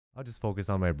I'll just focus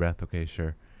on my breath. Okay,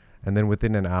 sure. And then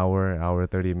within an hour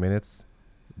 30 minutes,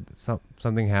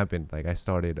 something happened. Like I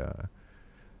started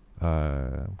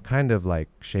kind of like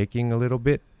shaking a little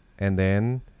bit, and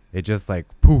then it just like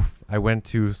poof, I went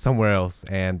to somewhere else,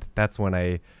 and that's when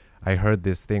I heard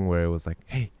this thing where it was like,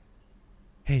 hey,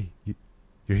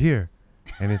 you're here,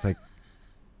 and it's like,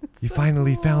 you so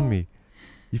finally cool. found me.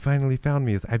 You finally found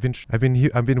me. I've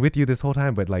been with you this whole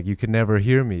time, but like you could never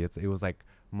hear me. It was like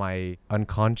my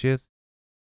unconscious.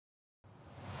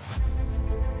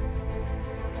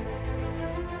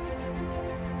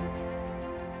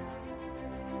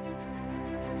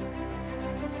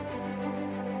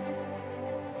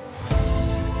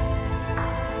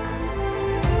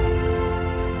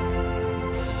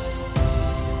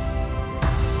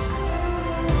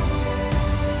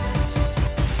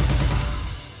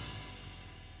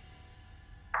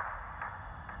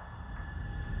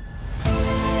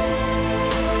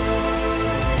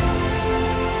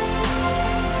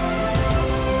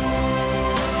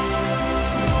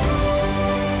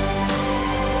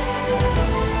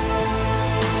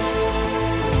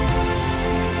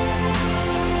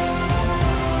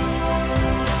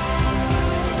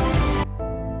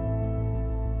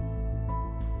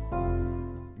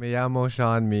 Me llamo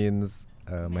Sean means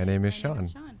my name is Sean.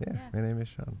 Yeah, Yes. my name is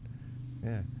Sean.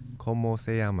 Yeah. ¿Cómo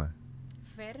se llama?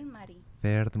 Fernmarie.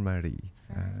 Fernmarie.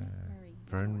 Fernmarie.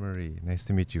 Fernmarie. Nice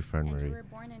to meet you, And you Fernmarie. were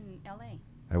born in LA.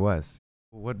 I was.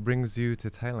 What brings you to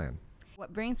Thailand?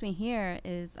 What brings me here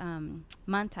is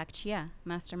Mantak Chia,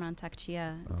 Master Mantak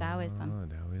Chia Taoism. Oh,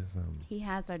 Taoism. He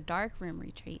has a dark room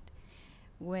retreat,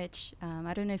 which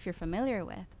I don't know if you're familiar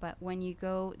with, but when you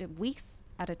go to weeks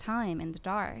at a time in the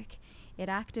dark, it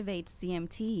activates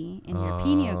CMT in your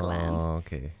pineal gland. Oh,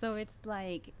 okay. So it's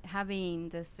like having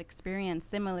this experience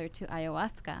similar to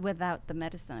ayahuasca without the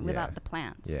medicine, without the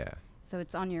plants. Yeah. So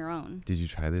it's on your own. Did you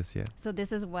try this yet? So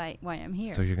this is why I'm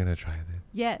here. So you're gonna try this?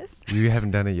 Yes. You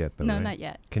haven't done it yet, though, No, right? not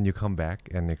yet. Can you come back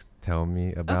and tell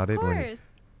me about Of it? course.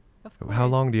 Of course. How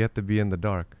long do you have to be in the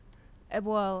dark?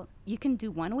 Well, you can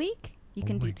do 1 week. You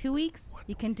can do 2 weeks.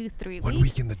 You can do 3 weeks. 1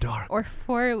 week in the dark. Or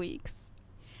 4 weeks.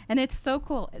 And it's so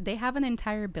cool. They have an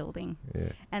entire building.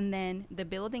 Yeah. And then the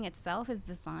building itself is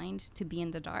designed to be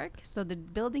in the dark. So the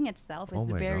building itself is Oh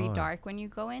my very God. dark when you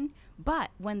go in. But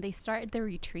when they start the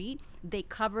retreat, they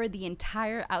cover the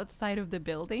entire outside of the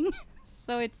building.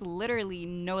 So it's literally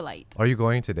no light. Are you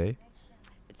going today?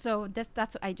 So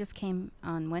that's what I just came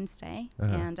on Wednesday,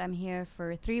 Uh-huh. and I'm here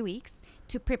for 3 weeks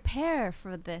to prepare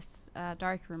for this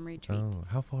dark room retreat. Oh,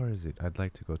 how far is it? I'd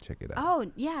like to go check it out. Oh,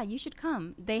 yeah, you should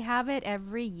come. They have it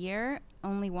every year,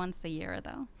 only once a year,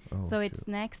 though. Oh, So it's shoot.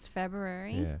 next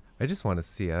February. Yeah. I just want to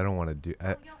see. I don't want to do.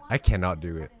 I cannot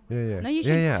do it. Yeah. No, you yeah,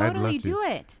 should yeah, I'd totally love to. do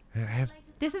it. I have.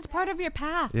 This is part of your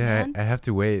path, Yeah, man. I have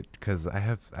to wait because I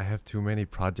have too many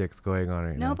projects going on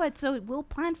right now. No, but so we'll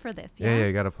plan for this, Yeah,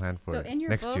 you got to plan for So it. in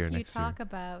your next book, year, you next talk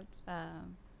about...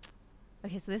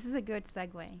 okay, so this is a good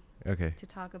segue year. Okay. to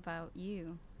talk about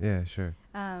you. Yeah, sure.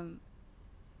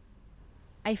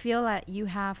 I feel that you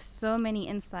have so many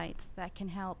insights that can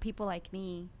help people like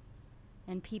me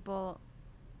and people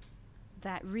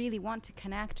that really want to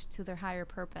connect to their higher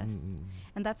purpose.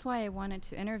 And that's why I wanted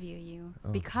to interview you,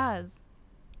 Okay. because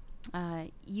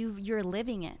you're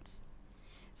living it.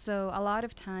 So a lot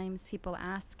of times people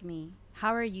ask me,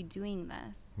 how are you doing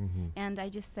this? And I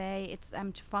just say,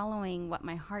 I'm following what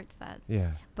my heart says.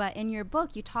 Yeah. But in your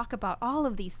book, you talk about all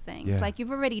of these things. Yeah. Like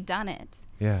you've already done it.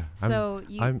 Yeah. So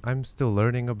I'm still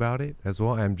learning about it as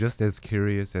well. I'm just as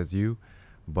curious as you,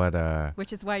 but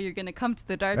which is why you're gonna come to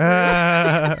the dark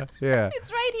room. yeah.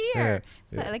 It's right here. Yeah,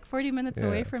 So yeah. like 40 minutes Yeah.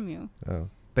 away from you. Oh,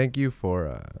 thank you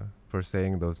for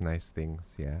saying those nice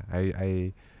things. Yeah.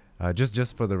 I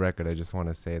just for the record, I just want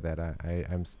to say that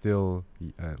I'm still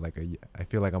I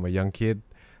feel like I'm a young kid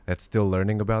that's still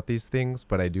learning about these things,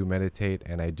 but I do meditate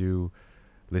and I do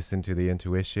listen to the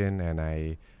intuition, and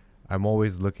I'm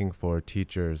always looking for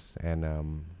teachers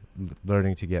and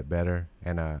learning to get better.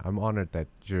 And I'm honored that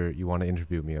you want to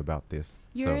interview me about this.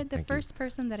 You're So the thank first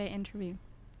person that I interview.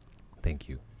 Thank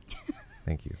you.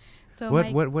 Thank you. So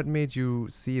What made you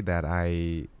see that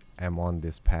I am on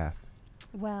this path?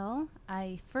 Well,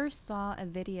 I first saw a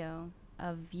video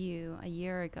of you a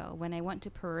year ago when I went to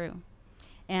Peru.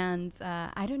 And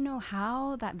I don't know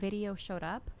how that video showed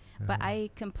up, but I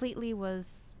completely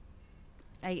was...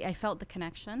 I felt the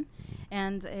connection.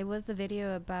 And it was a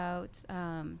video about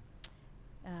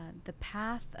the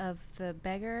path of the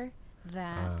beggar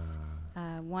that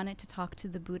wanted to talk to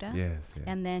the Buddha. Yes. Yeah.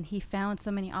 And then he found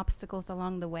so many obstacles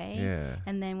along the way. Yeah.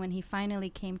 And then when he finally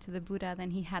came to the Buddha,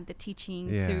 then he had the teaching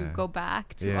to Yeah. go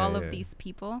back to Yeah, all yeah. of these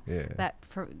people Yeah. that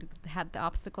had the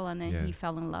obstacle, and then Yeah. he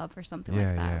fell in love or something Yeah,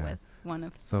 like that yeah. with one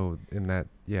of. So in that,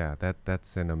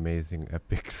 that's an amazing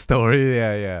epic story.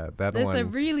 Yeah. That It's one. a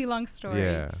really long story.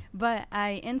 Yeah. But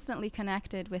I instantly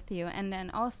connected with you. And then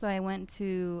also I went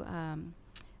to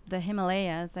the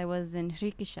Himalayas. I was in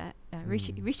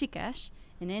Rishikesh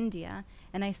in India,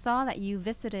 and I saw that you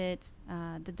visited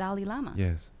the Dalai Lama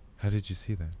Yes. How did you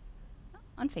see that?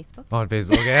 on Facebook. On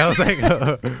Facebook. Okay. I was like,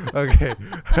 okay.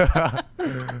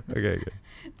 Okay.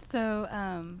 So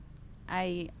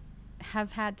I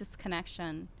have had this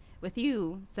connection with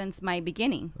you since my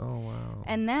beginning. Oh, wow.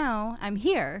 And now I'm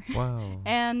here. Wow.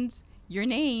 And your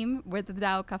name, with the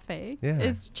Dao Cafe, Yeah.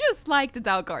 is just like the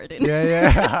Dao Garden.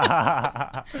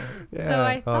 Yeah. So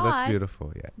I Oh, that's thought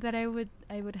beautiful. Yeah. that I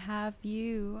would have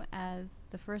you as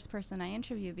the first person I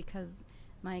interview, because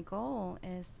my goal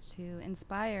is to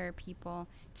inspire people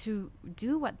to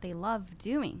do what they love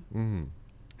doing. Mm-hmm.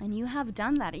 And you have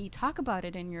done that. You talk about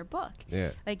it in your book.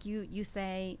 Yeah. Like you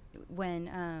say,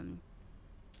 when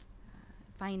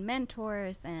find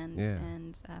mentors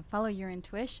and follow your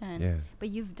intuition. Yes. But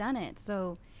you've done it.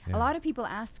 So Yeah. a lot of people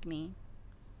ask me,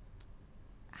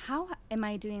 how am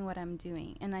I doing what I'm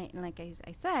doing? And I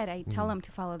said, I tell them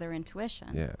to follow their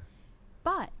intuition. Yeah.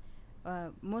 But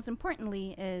most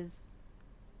importantly is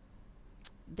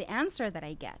the answer that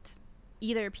I get.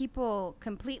 Either people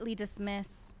completely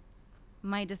dismiss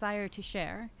my desire to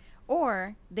share,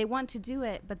 or they want to do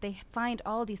it, but they find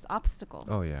all these obstacles.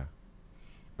 Oh, yeah.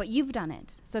 But you've done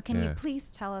it. So can you Yeah. please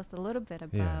tell us a little bit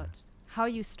about how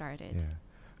you started? Yeah.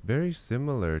 Very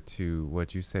similar to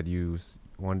what you said.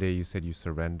 One day you said you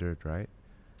surrendered, right?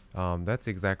 That's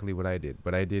exactly what I did.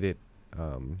 But I did it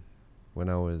when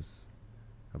I was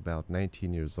about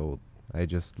 19 years old. I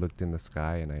just looked in the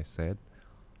sky and I said,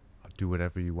 I'll do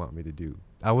whatever you want me to do.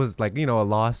 I was like, a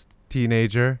lost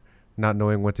teenager, not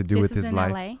knowing what to do with his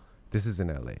life. LA? This is in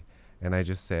LA. And I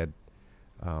just said,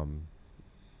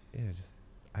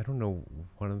 I don't know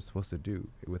what I'm supposed to do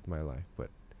with my life, but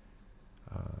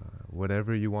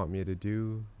whatever you want me to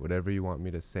do, whatever you want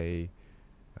me to say,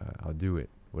 I'll do it.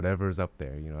 Whatever's up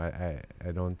there.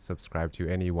 I don't subscribe to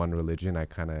any one religion. I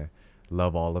kind of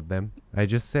love all of them. I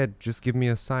just said, just give me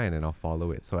a sign and I'll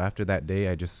follow it. So after that day,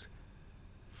 I just,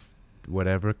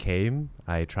 whatever came,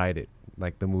 I tried it.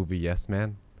 Like the movie Yes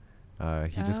Man.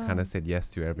 He just kind of said yes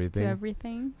to everything. To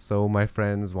everything. So my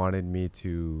friends wanted me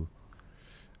to.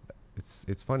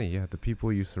 It's funny, yeah. The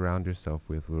people you surround yourself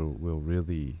with will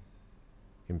really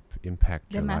impact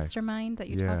The your life. mastermind that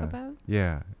you talk about?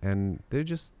 Yeah, and they're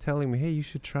just telling me, hey, you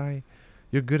should try.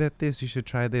 You're good at this. You should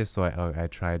try this. So I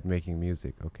tried making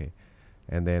music. Okay,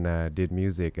 and then did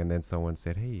music, and then someone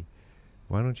said, hey,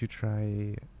 why don't you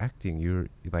try acting? You're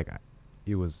like,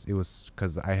 it was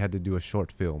because I had to do a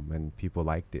short film and people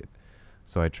liked it,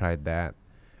 so I tried that,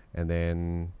 and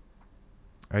then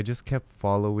I just kept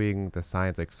following the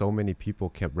signs. Like so many people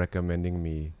kept recommending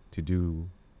me to do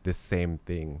this same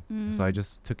thing. So I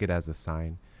just took it as a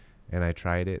sign and I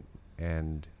tried it.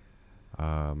 And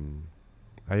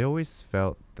I always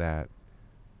felt that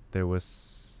there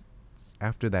was,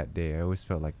 after that day, I always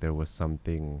felt like there was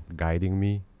something guiding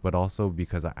me, but also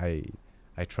because I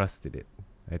trusted it.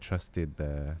 I trusted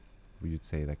you'd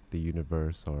say like the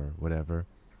universe or whatever.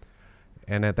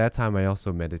 And at that time I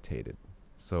also meditated.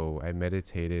 So I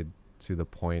meditated to the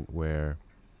point where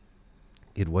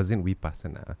it wasn't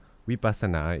vipassana.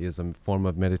 Vipassana is a form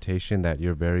of meditation that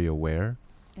you're very aware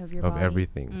Of your of body.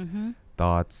 everything,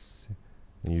 thoughts,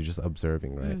 and you're just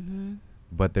observing, right?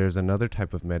 But there's another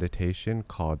type of meditation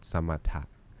called samatha.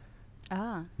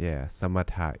 Ah. Yeah,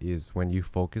 samatha is when you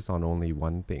focus on only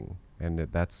one thing, and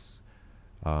that's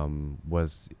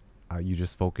you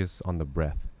just focus on the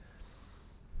breath,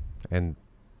 and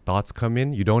thoughts come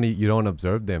in. You don't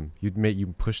observe them.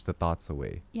 You push the thoughts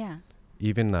away. Yeah.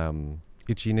 Even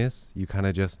itchiness, you kind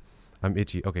of just, I'm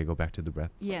itchy. Okay, go back to the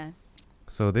breath. Yes.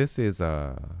 So this is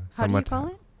How do you call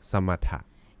it? Samatha.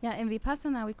 Yeah, in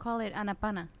Vipassana we call it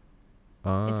anapana.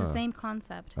 Ah. It's the same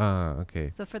concept. Okay.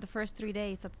 So for the first 3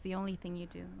 days, that's the only thing you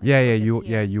do.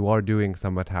 Like You are doing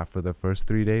samatha for the first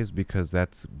 3 days because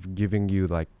that's giving you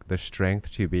like the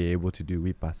strength to be able to do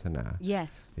vipassana.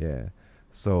 Yes. Yeah.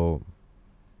 So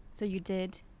you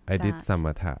did. I did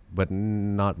samatha, but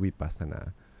not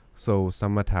vipassana. So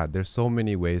samatha, there's so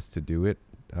many ways to do it.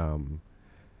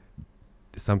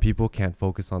 Some people can't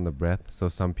focus on the breath. So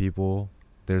some people,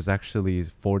 there's actually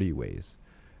 40 ways.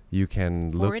 You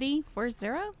can 40?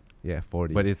 40? Yeah,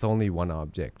 40. But it's only one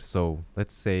object. So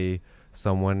let's say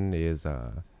someone is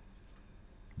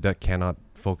that cannot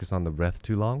focus on the breath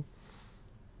too long,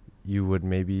 you would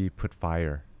maybe put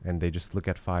fire and they just look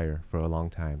at fire for a long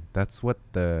time. That's what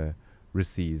the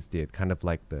Rishis did, kind of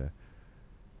like the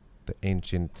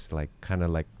ancient, like kind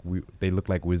of like they look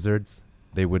like wizards.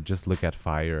 They would just look at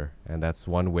fire, and that's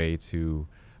one way to,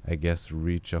 I guess,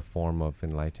 reach a form of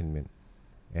enlightenment.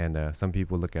 And some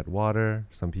people look at water,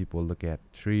 some people look at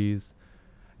trees,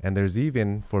 and there's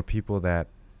even, for people that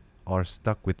are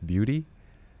stuck with beauty,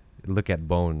 look at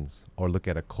bones or look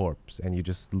at a corpse, and you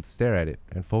just stare at it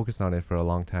and focus on it for a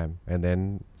long time, and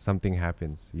then something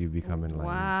happens. You become enlightened.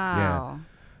 Wow. Yeah.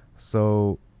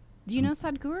 So. Do you know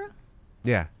Sadhguru?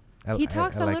 Yeah. He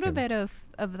talks I a like little him. bit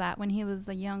of that when he was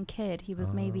a young kid. He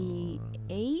was maybe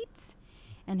 8,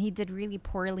 and he did really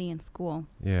poorly in school.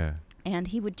 Yeah. And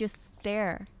he would just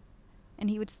stare. And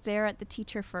he would stare at the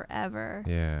teacher forever.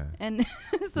 Yeah. And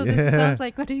so this sounds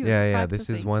like what he was yeah,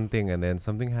 practicing. this is one thing, and then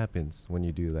something happens when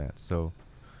you do that. So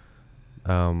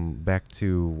back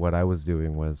to what I was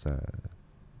doing was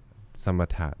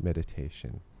samatha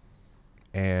meditation.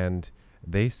 And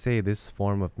they say this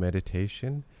form of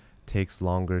meditation takes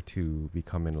longer to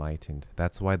become enlightened.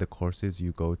 That's why the courses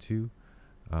you go to,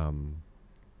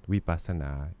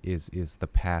 vipassana, is the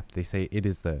path. They say it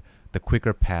is the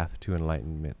quicker path to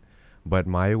enlightenment. But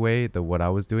my way, what I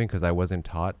was doing, because I wasn't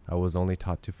taught, I was only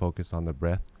taught to focus on the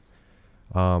breath.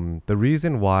 The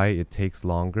reason why it takes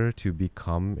longer to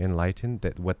become enlightened,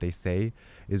 that what they say,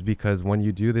 is because when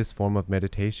you do this form of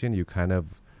meditation, you kind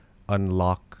of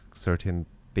unlock certain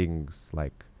things,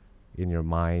 like in your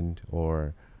mind,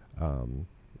 or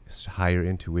higher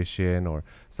intuition, or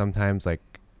sometimes like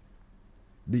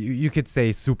you could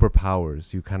say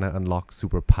superpowers. You kind of unlock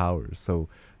superpowers. So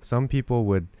some people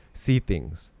would see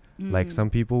things. Like some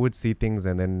people would see things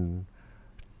and then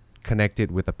connect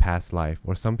it with a past life,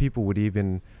 or some people would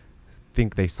even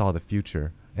think they saw the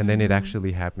future, and then it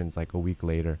actually happens like a week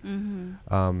later.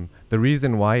 The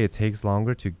reason why it takes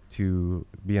longer to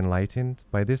be enlightened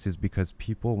by this is because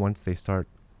people, once they start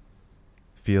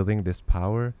feeling this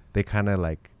power, they kind of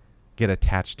like get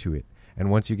attached to it,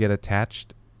 and once you get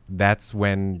attached, that's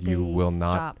when you will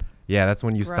not. Yeah, that's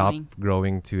when you stop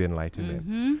growing to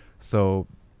enlightenment. So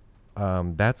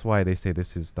that's why they say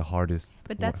this is the hardest.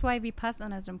 But that's why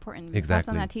Vipassana is important.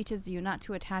 Exactly. Vipassana teaches you not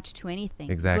to attach to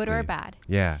anything, exactly. good or bad.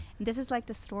 Yeah. And this is like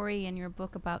the story in your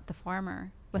book about the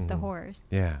farmer with the horse.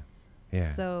 Yeah.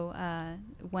 Yeah. So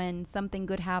when something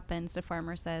good happens, the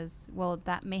farmer says, well,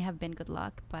 that may have been good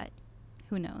luck, but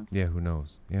who knows? Yeah, who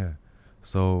knows? Yeah.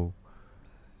 So,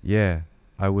 yeah,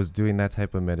 I was doing that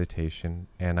type of meditation,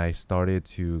 and I started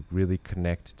to really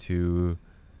connect to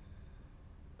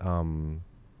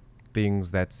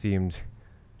things that seemed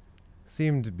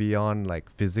beyond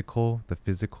like the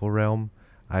physical realm.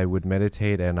 I would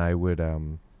meditate, and I would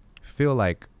feel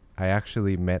like I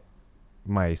actually met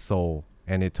my soul,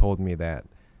 and it told me that,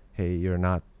 hey, you're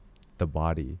not the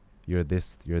body, you're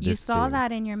this you saw thing.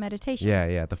 that in your meditation?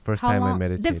 Yeah, the first time I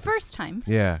meditated. The first time?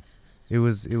 Yeah. It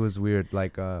was weird,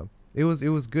 like it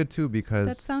was good too, because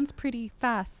that sounds pretty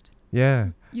fast. Yeah.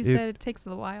 You said it takes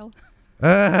a while.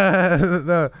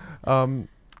 No,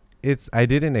 I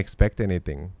didn't expect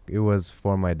anything. It was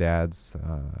for my dad's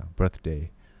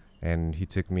birthday, and he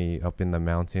took me up in the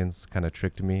mountains, kind of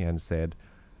tricked me, and said,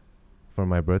 for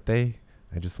my birthday,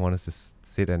 I just want us to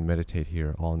sit and meditate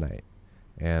here all night.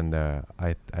 And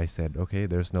I said, okay,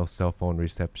 there's no cell phone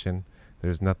reception,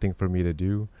 there's nothing for me to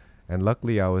do. And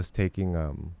luckily I was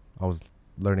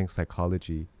learning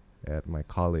psychology at my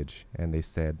college, and they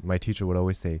said, my teacher would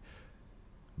always say,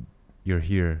 you're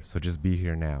here, so just be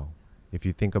here now. If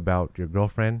you think about your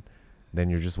girlfriend, then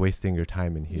you're just wasting your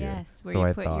time in here. Yes, where so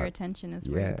you put your attention is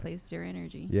where you place your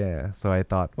energy. Yeah, so I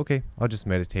thought, okay, I'll just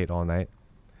meditate all night.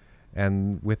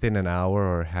 And within an hour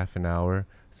or half an hour,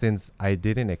 since I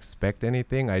didn't expect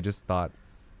anything, I just thought,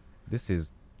 this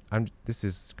is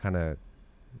kind of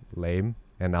lame,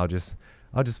 and I'll just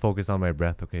focus on my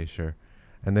breath. Okay, sure.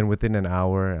 And then within an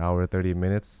hour 30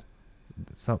 minutes,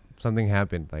 something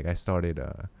happened. Like I started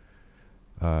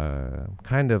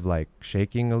kind of like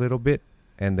shaking a little bit,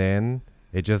 and then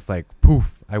it just like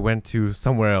poof, I went to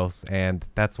somewhere else. And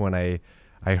that's when I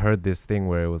heard this thing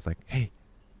where it was like, hey,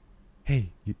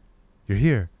 you're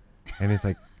here. And it's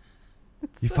like,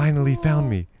 you so finally found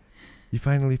me. You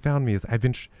finally found me. I've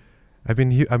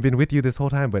been with you this whole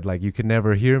time, but like you could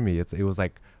never hear me. It was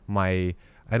like I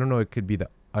don't know, it could be the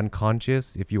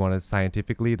unconscious, if you want to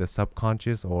scientifically, the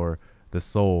subconscious, or the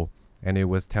soul. And it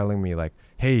was telling me like,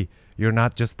 hey, you're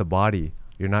not just the body.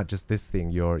 You're not just this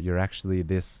thing. You're actually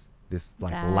this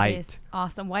like that light. Is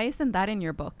awesome. Why isn't that in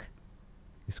your book?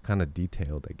 It's kind of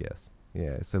detailed, I guess.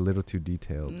 Yeah, it's a little too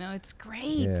detailed. No, it's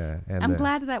great. Yeah, and I'm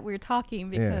glad that we're talking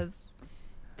because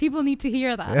people need to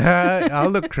hear that. Yeah, I'll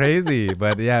look crazy,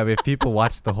 but yeah, if people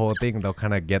watch the whole thing, they'll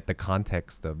kind of get the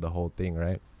context of the whole thing,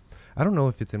 right? I don't know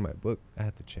if it's in my book. I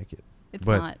have to check it. It's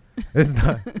But not. It's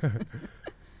not.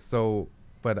 So,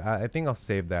 but I think I'll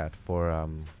save that for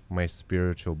my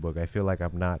spiritual book. I feel like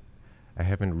I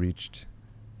haven't reached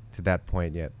to that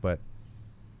point yet. But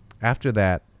after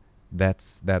that,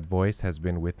 that voice has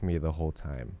been with me the whole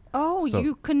time. Oh, So-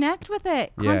 you connect with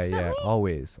it constantly? Yeah,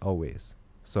 always.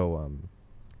 So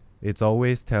it's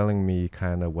always telling me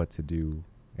kind of what to do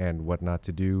and what not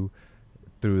to do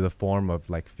through the form of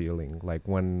like feeling. Like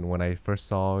when I first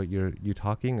saw you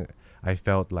talking, I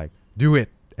felt like do it,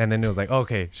 and then it was like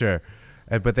okay, sure,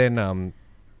 but then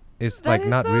it's That like is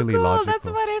not so really cool. logical. That's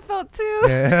what I felt too.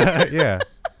 Yeah, yeah.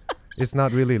 It's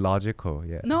not really logical.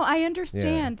 Yeah. No, I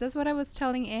understand. That's what I was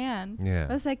telling Anne. Yeah.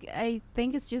 I was like, I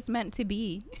think it's just meant to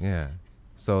be. Yeah.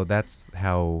 So that's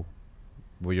how.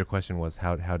 Well, your question was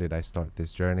how did I start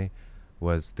this journey?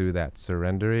 Was through that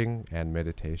surrendering and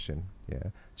meditation. Yeah.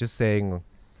 Just saying,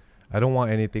 I don't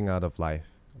want anything out of life.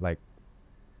 Like,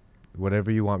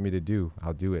 whatever you want me to do,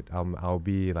 I'll do it. I'll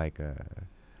be like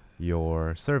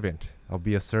your servant. I'll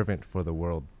be a servant for the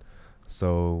world.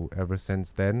 So ever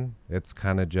since then, it's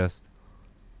kind of just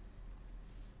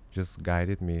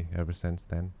guided me ever since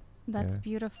then. That's Yeah.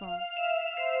 beautiful.